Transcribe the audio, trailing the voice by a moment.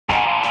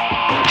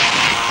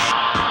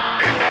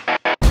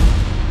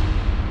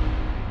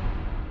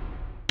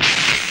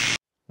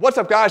What's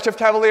up guys, Jeff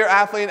Cavaliere,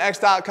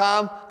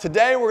 AthleanX.com.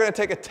 Today we're going to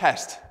take a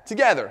test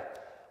together.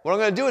 What I'm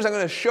going to do is I'm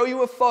going to show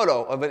you a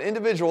photo of an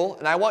individual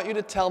and I want you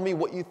to tell me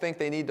what you think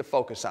they need to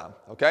focus on,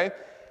 okay?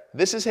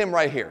 This is him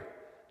right here.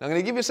 Now I'm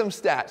going to give you some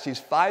stats. He's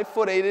 5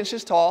 foot 8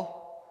 inches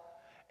tall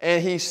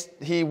and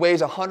he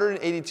weighs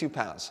 182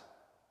 pounds.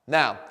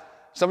 Now,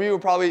 some of you are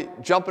probably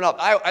jumping up.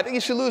 I think he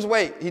should lose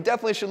weight. He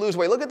definitely should lose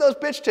weight. Look at those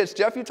bitch tits,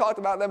 Jeff. You talked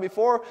about them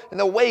before. And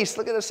the waist,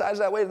 look at the size of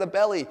that waist, the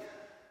belly.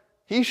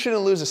 He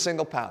shouldn't lose a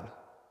single pound.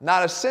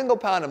 Not a single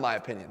pound in my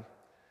opinion.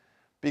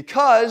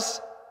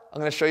 Because I'm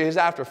going to show you his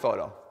after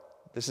photo.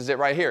 This is it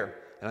right here.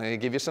 And I'm going to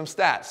give you some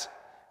stats.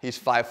 He's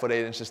 5 foot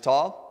 8 inches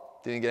tall.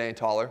 Didn't get any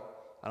taller.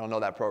 I don't know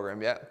that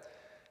program yet.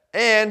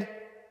 And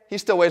he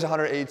still weighs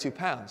 182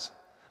 pounds.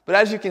 But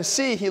as you can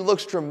see, he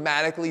looks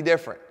dramatically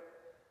different.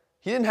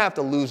 He didn't have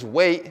to lose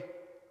weight.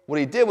 What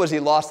he did was he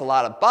lost a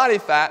lot of body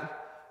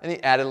fat and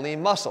he added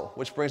lean muscle,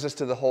 which brings us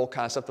to the whole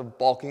concept of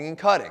bulking and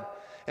cutting.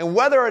 And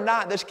whether or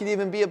not this can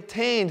even be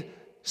obtained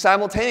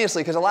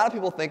simultaneously, because a lot of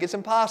people think it's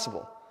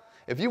impossible.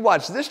 If you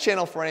watch this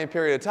channel for any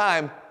period of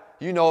time,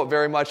 you know it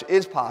very much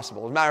is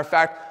possible. As a matter of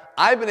fact,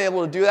 I've been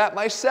able to do that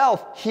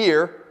myself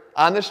here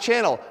on this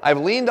channel. I've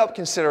leaned up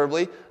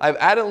considerably. I've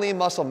added lean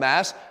muscle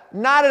mass,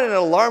 not at an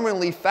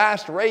alarmingly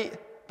fast rate,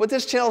 but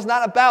this channel is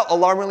not about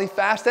alarmingly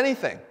fast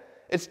anything.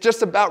 It's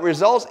just about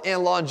results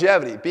and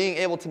longevity, being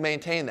able to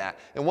maintain that.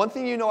 And one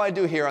thing you know I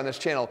do here on this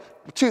channel,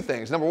 two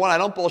things. Number one, I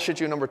don't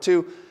bullshit you. Number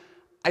two,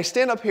 I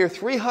stand up here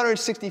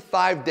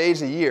 365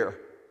 days a year.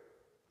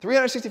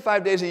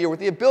 365 days a year with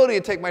the ability to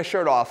take my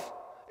shirt off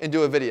and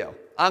do a video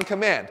on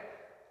command.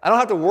 I don't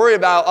have to worry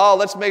about, oh,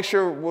 let's make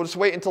sure, we'll just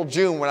wait until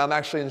June when I'm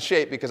actually in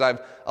shape because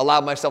I've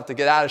allowed myself to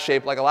get out of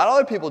shape like a lot of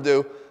other people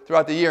do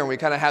throughout the year. And we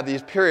kind of have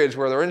these periods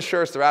where they're in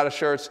shirts, they're out of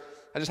shirts.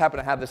 I just happen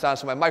to have this on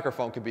so my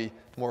microphone could be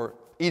more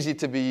easy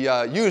to be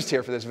used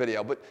here for this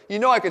video. But you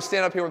know I could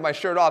stand up here with my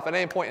shirt off at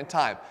any point in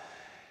time.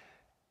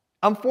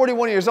 I'm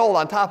 41 years old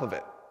on top of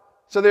it.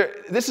 So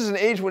this is an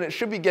age when it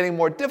should be getting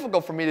more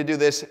difficult for me to do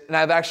this, and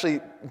I've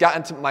actually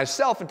gotten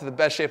myself into the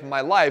best shape of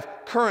my life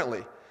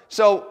currently.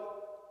 So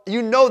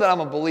you know that I'm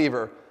a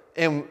believer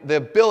in the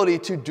ability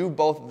to do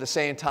both at the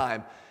same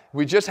time.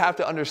 We just have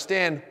to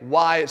understand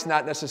why it's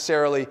not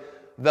necessarily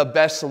the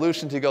best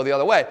solution to go the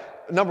other way.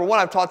 Number one,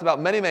 I've talked about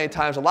many, many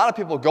times, a lot of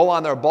people go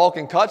on their bulk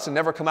and cuts and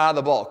never come out of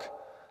the bulk.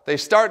 They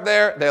start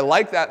there, they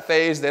like that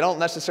phase, they don't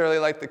necessarily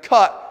like the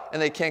cut,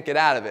 and they can't get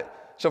out of it.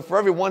 So for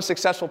every one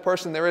successful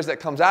person there is that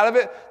comes out of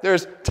it,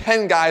 there's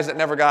 10 guys that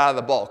never got out of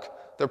the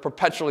bulk. They're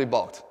perpetually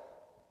bulked.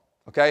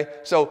 Okay?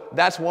 So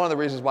that's one of the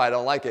reasons why I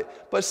don't like it.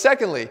 But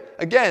secondly,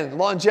 again,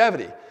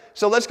 longevity.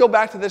 So let's go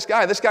back to this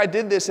guy. This guy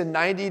did this in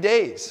 90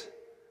 days.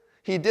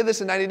 He did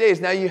this in 90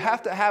 days. Now you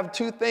have to have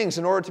two things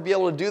in order to be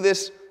able to do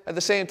this at the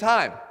same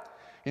time.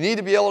 You need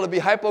to be able to be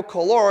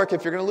hypocaloric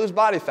if you're going to lose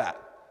body fat.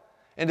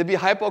 And to be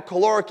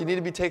hypocaloric, you need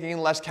to be taking in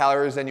less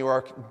calories than you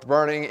are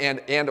burning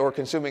and or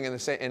consuming in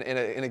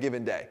a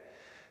given day.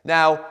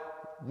 Now,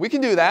 we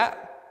can do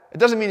that. It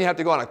doesn't mean you have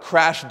to go on a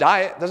crash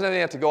diet. It doesn't mean you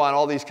have to go on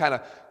all these kind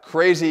of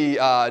crazy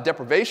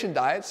deprivation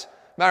diets.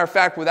 Matter of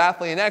fact, with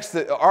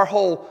AthleanX, our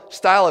whole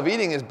style of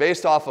eating is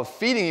based off of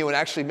feeding you and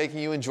actually making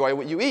you enjoy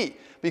what you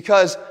eat.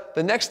 Because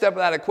the next step of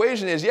that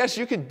equation is, yes,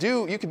 you could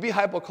be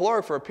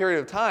hypocaloric for a period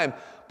of time,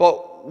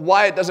 but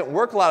why it doesn't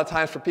work a lot of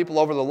times for people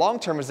over the long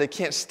term is they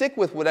can't stick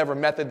with whatever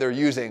method they're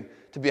using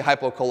to be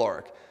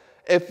hypocaloric.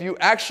 If you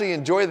actually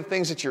enjoy the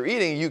things that you're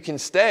eating, you can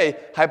stay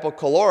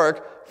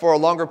hypocaloric for a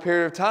longer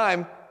period of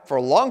time, for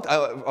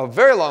a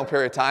very long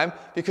period of time,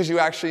 because you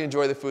actually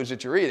enjoy the foods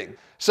that you're eating.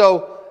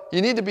 So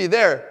you need to be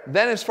there.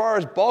 Then as far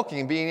as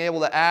bulking, being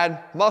able to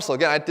add muscle,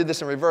 again, I did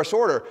this in reverse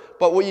order,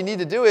 but what you need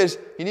to do is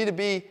you need to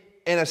be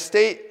in a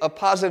state of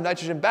positive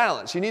nitrogen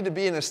balance. You need to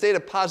be in a state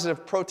of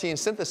positive protein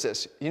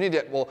synthesis. You need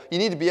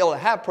to be able to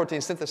have protein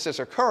synthesis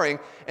occurring,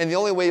 and the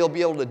only way you'll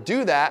be able to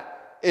do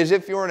that is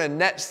if you're in a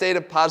net state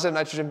of positive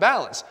nitrogen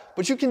balance.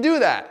 But you can do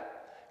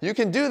that. You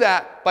can do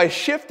that by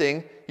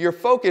shifting your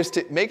focus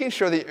to making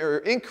sure that you're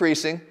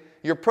increasing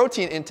your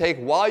protein intake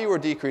while you are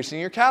decreasing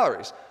your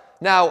calories.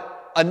 Now,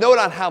 a note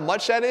on how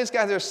much that is,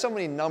 guys, there's so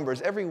many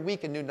numbers. Every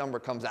week a new number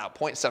comes out.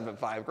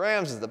 0.75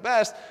 grams is the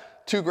best.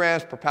 2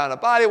 grams per pound of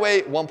body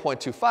weight,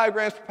 1.25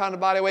 grams per pound of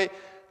body weight.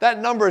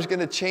 That number is going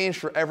to change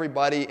for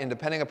everybody, and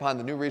depending upon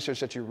the new research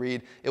that you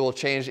read, it will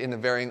change in the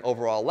varying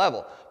overall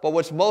level. But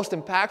what's most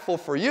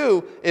impactful for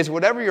you is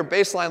whatever your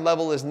baseline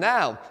level is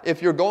now.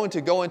 If you're going to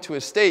go into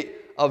a state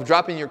of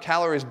dropping your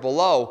calories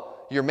below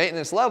your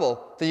maintenance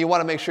level, then you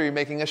want to make sure you're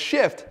making a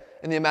shift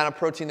in the amount of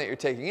protein that you're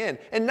taking in.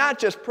 And not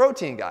just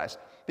protein, guys,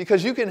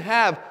 because you can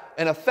have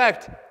an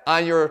effect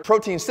on your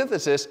protein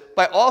synthesis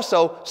by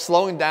also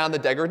slowing down the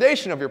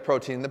degradation of your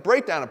protein, the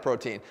breakdown of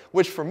protein,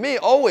 which for me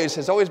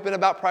has always been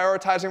about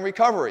prioritizing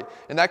recovery.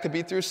 And that could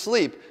be through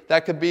sleep,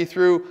 that could be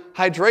through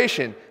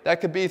hydration,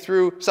 that could be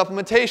through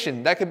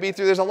supplementation, that could be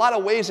through, there's a lot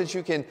of ways that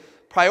you can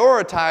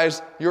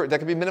prioritize that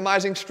could be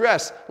minimizing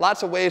stress,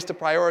 lots of ways to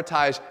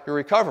prioritize your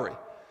recovery.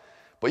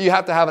 But you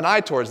have to have an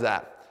eye towards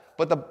that.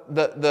 but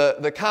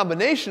the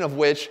combination of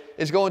which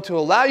is going to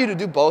allow you to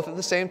do both at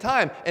the same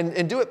time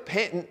and do it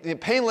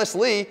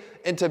painlessly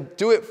and to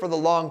do it for the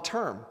long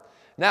term.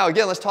 Now,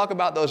 again, let's talk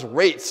about those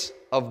rates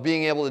of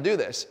being able to do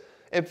this.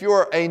 If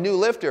you're a new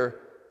lifter,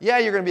 yeah,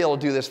 you're going to be able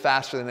to do this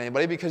faster than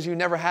anybody because you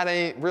never had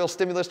any real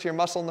stimulus to your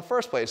muscle in the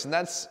first place, and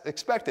that's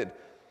expected.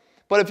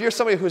 But if you're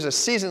somebody who's a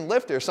seasoned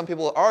lifter, some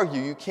people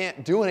argue you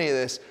can't do any of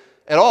this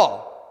at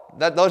all.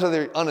 Those are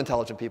the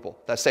unintelligent people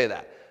that say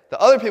that. The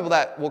other people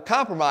that will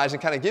compromise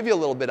and kind of give you a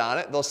little bit on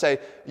it, they'll say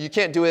you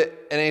can't do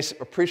it in any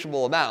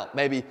appreciable amount,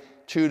 maybe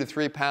 2 to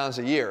 3 pounds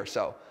a year or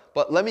so.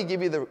 But let me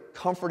give you the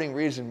comforting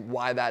reason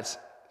why that's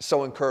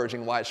so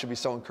encouraging, why it should be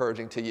so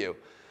encouraging to you.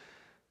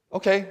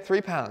 Okay,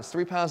 3 pounds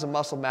of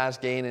muscle mass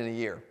gain in a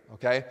year,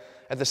 okay?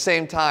 At the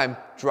same time,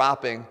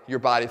 dropping your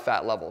body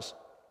fat levels.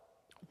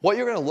 What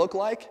you're gonna look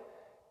like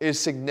is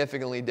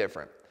significantly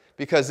different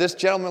because this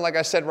gentleman, like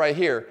I said right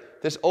here,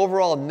 this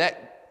overall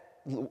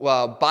net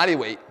body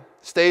weight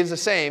stays the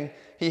same.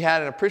 He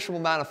had an appreciable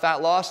amount of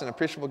fat loss and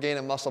appreciable gain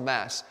in muscle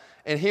mass.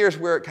 And here's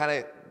where it kind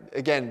of,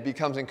 again,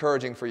 becomes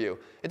encouraging for you.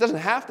 It doesn't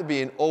have to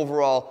be an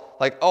overall,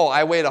 like, oh,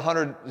 I weighed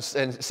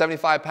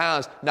 175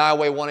 pounds, now I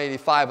weigh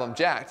 185, I'm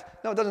jacked.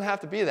 No, it doesn't have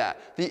to be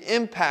that. The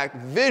impact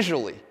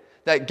visually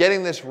that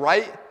getting this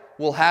right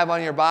will have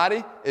on your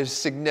body is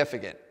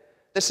significant.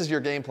 This is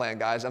your game plan,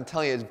 guys. I'm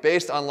telling you, it's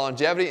based on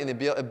longevity and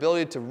the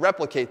ability to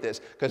replicate this.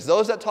 Because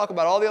those that talk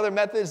about all the other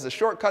methods, the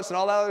shortcuts and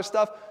all that other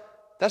stuff,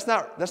 that's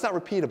not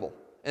repeatable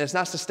and it's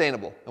not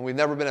sustainable. And we've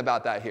never been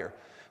about that here.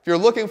 If you're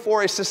looking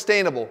for a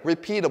sustainable,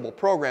 repeatable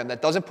program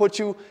that doesn't put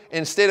you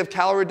in a state of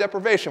calorie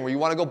deprivation where you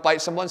want to go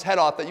bite someone's head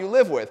off that you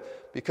live with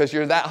because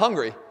you're that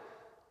hungry,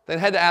 then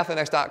head to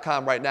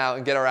AthleanX.com right now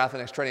and get our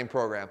AthleanX training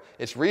program.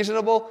 It's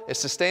reasonable, it's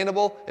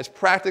sustainable, it's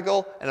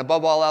practical, and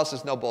above all else,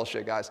 it's no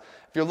bullshit, guys.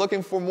 If you're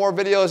looking for more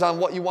videos on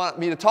what you want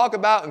me to talk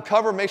about and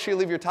cover, make sure you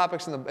leave your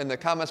topics in the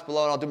comments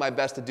below, and I'll do my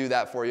best to do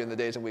that for you in the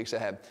days and weeks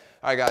ahead.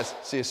 All right, guys,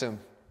 see you soon.